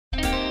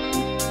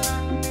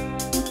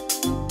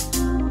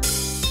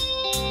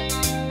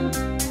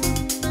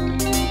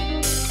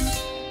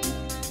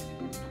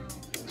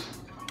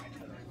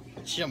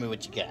Show me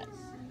what you got.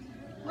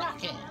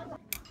 Rockin'.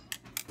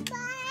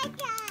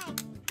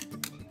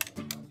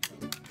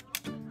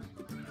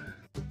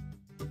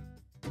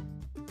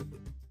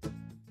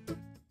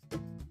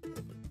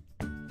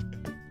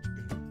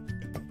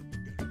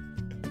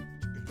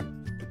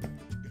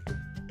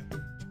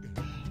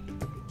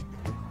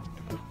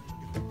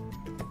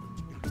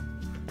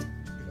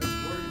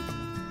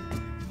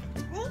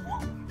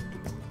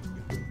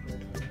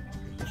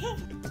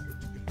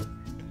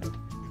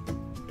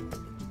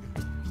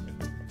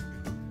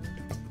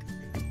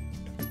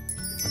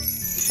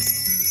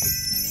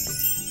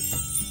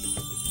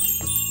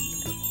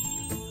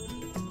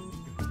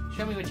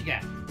 Show me what you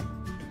got.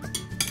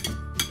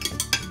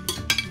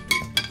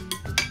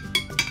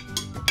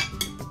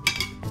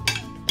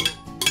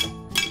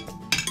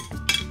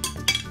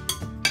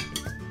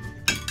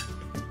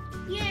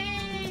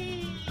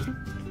 Yay!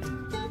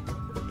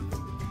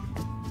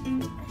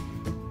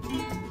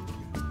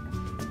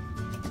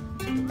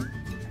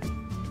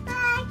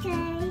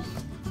 Okay.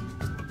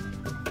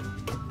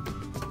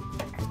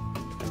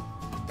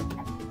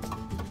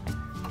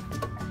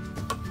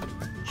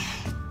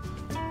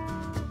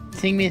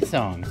 Sing me a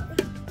song.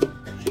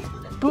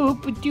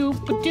 Boop a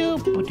doop a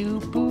doop a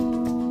doop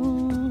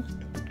boo.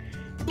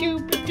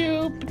 Doop a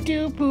doop a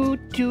doop a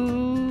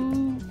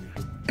doo.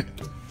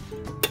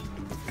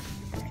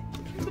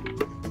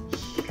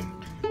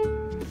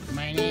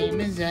 My name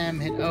is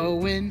Emmett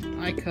Owen.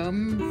 I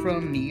come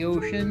from the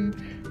ocean,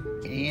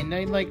 and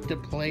I like to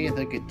play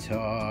the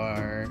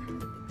guitar.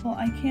 Well,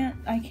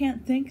 I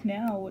can't think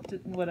now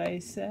what I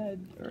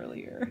said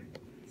earlier.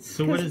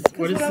 So what is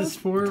this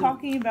for?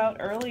 Talking about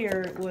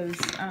earlier was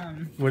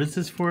What is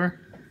this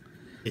for?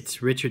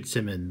 It's Richard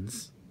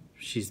Simmons.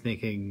 She's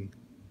making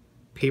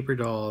paper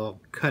doll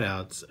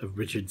cutouts of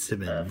Richard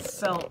Simmons.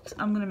 felt.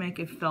 I'm gonna make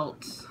a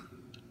felt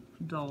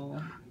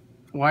doll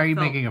Why are you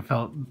Felt. making a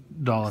felt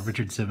doll of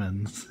Richard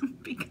Simmons?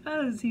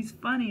 because he's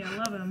funny. I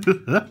love him.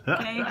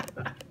 Okay.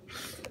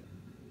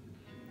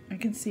 I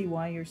can see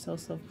why you're so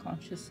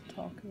self-conscious to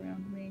talk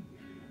around me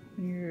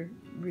when you're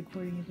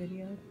recording a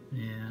video.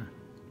 Yeah.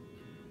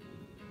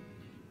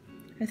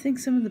 I think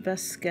some of the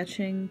best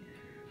sketching,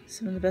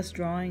 some of the best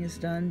drawing is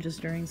done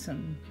just during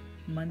some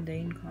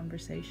mundane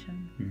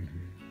conversation.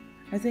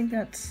 Mm-hmm. I think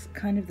that's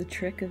kind of the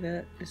trick of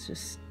it, is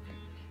just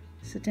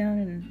sit down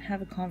and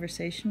have a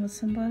conversation with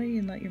somebody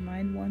and let your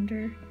mind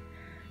wander.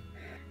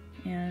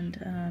 And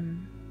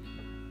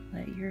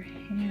let your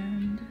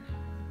hand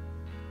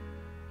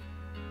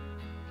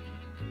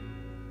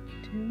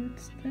do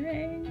its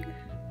thing.